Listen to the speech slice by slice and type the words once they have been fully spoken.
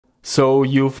So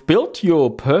you've built your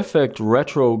perfect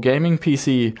retro gaming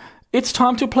PC. It's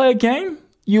time to play a game.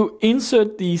 You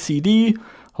insert the CD,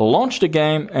 launch the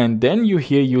game, and then you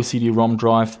hear your CD-ROM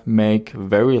drive make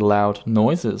very loud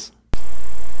noises.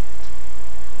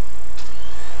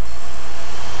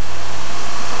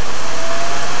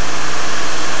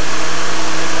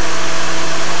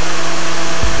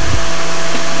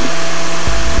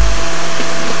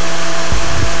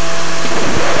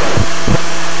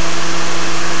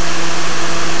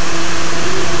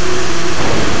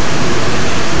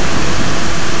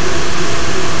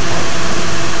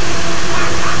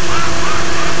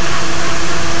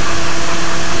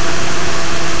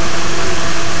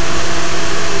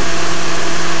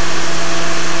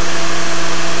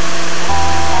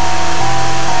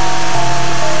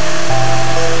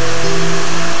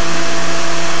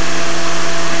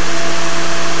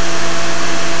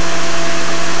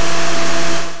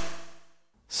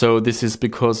 So this is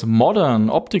because modern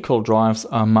optical drives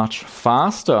are much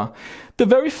faster. The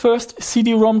very first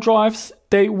CD-ROM drives,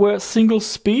 they were single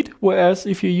speed, whereas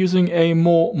if you're using a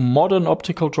more modern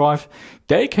optical drive,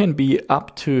 they can be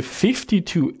up to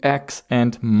 52x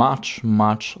and much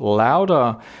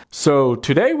louder. So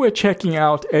today we're checking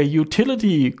out a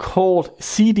utility called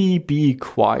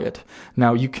CDBeQuiet.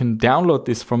 Now you can download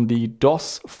this from the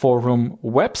DOS forum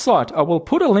website. I will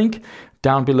put a link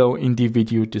down below in the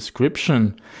video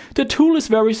description. The tool is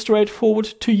very straightforward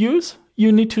to use.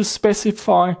 You need to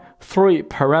specify 3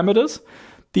 parameters.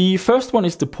 The first one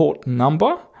is the port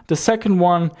number. The second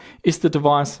one is the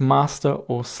device master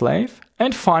or slave.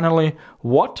 And finally,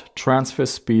 what transfer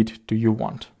speed do you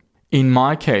want? In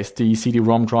my case, the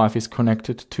CD-ROM drive is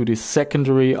connected to the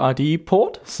secondary IDE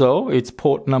port, so it's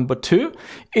port number 2.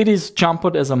 It is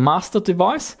jumpered as a master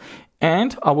device,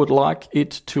 and I would like it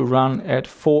to run at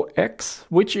 4x,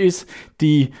 which is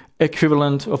the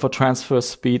equivalent of a transfer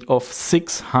speed of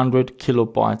 600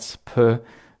 kilobytes per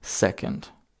second.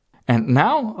 And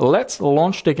now let's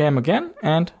launch the game again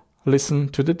and listen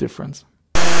to the difference.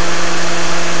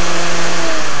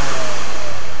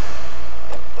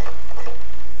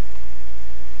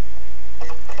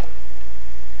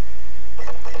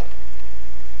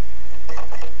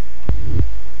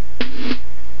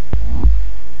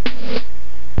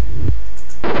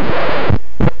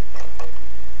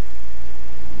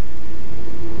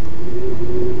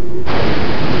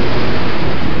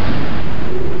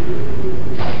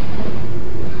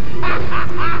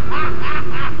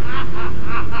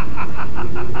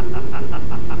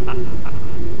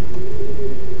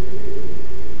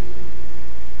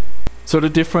 So the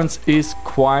difference is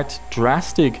quite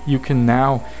drastic. You can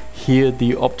now hear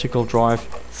the optical drive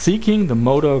seeking, the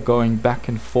motor going back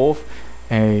and forth.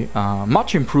 A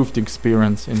much improved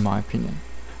experience in my opinion.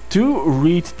 To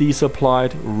read the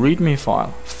supplied README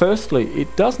file, firstly,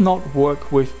 it does not work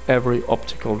with every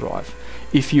optical drive.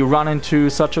 If you run into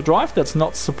such a drive that's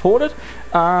not supported,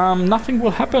 nothing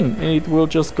will happen. It will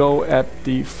just go at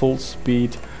the full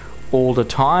speed all the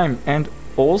time. And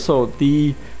also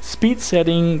the speed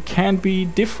setting can be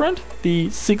different. The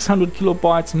 600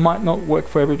 kilobytes might not work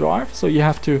for every drive, so you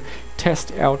have to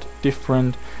test out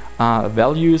different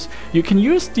values. You can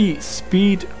use the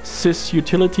speed sys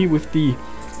utility with the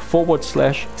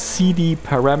 /CD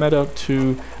parameter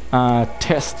to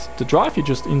test the drive. You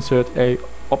just insert a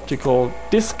optical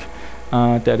disk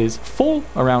that is full,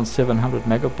 around 700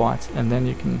 megabytes, and then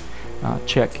you can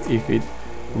check if it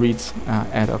reads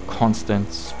at a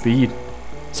constant speed.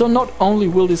 So not only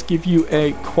will this give you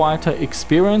a quieter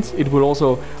experience, it will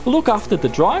also look after the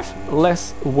drive,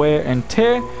 less wear and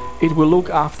tear. It will look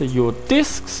after your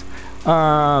disks.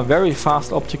 Very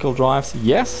fast optical drives,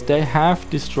 yes, they have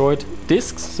destroyed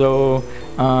disks. So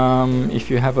if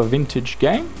you have a vintage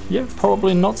game, yeah,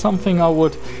 probably not something I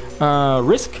would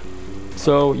risk.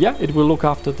 So yeah, it will look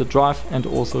after the drive and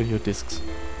also your disks.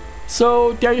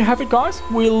 So there you have it, guys.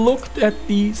 We looked at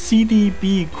the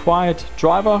CDBeQuiet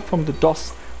driver from the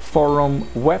DOS forum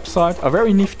website, a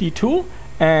very nifty tool,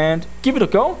 and give it a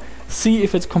go. See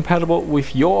if it's compatible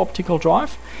with your optical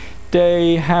drive.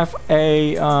 They have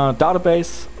a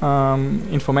database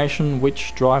information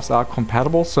which drives are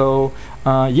compatible. So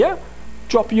yeah,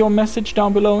 drop your message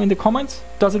down below in the comments.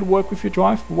 Does it work with your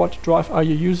drive? What drive are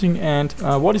you using? And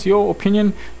what is your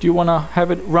opinion? Do you want to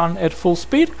have it run at full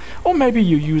speed? Or maybe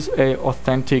you use a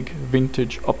authentic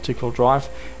vintage optical drive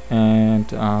and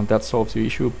that solves the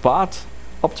issue. But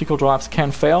optical drives can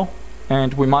fail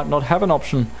and we might not have an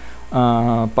option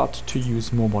but to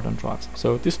use more modern drives.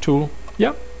 So this tool,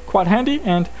 yeah, quite handy,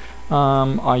 and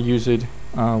I use it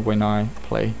when I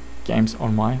play games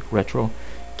on my retro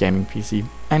gaming PC.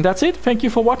 And that's it. Thank you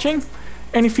for watching.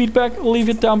 Any feedback, leave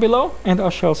it down below, and I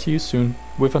shall see you soon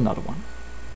with another one.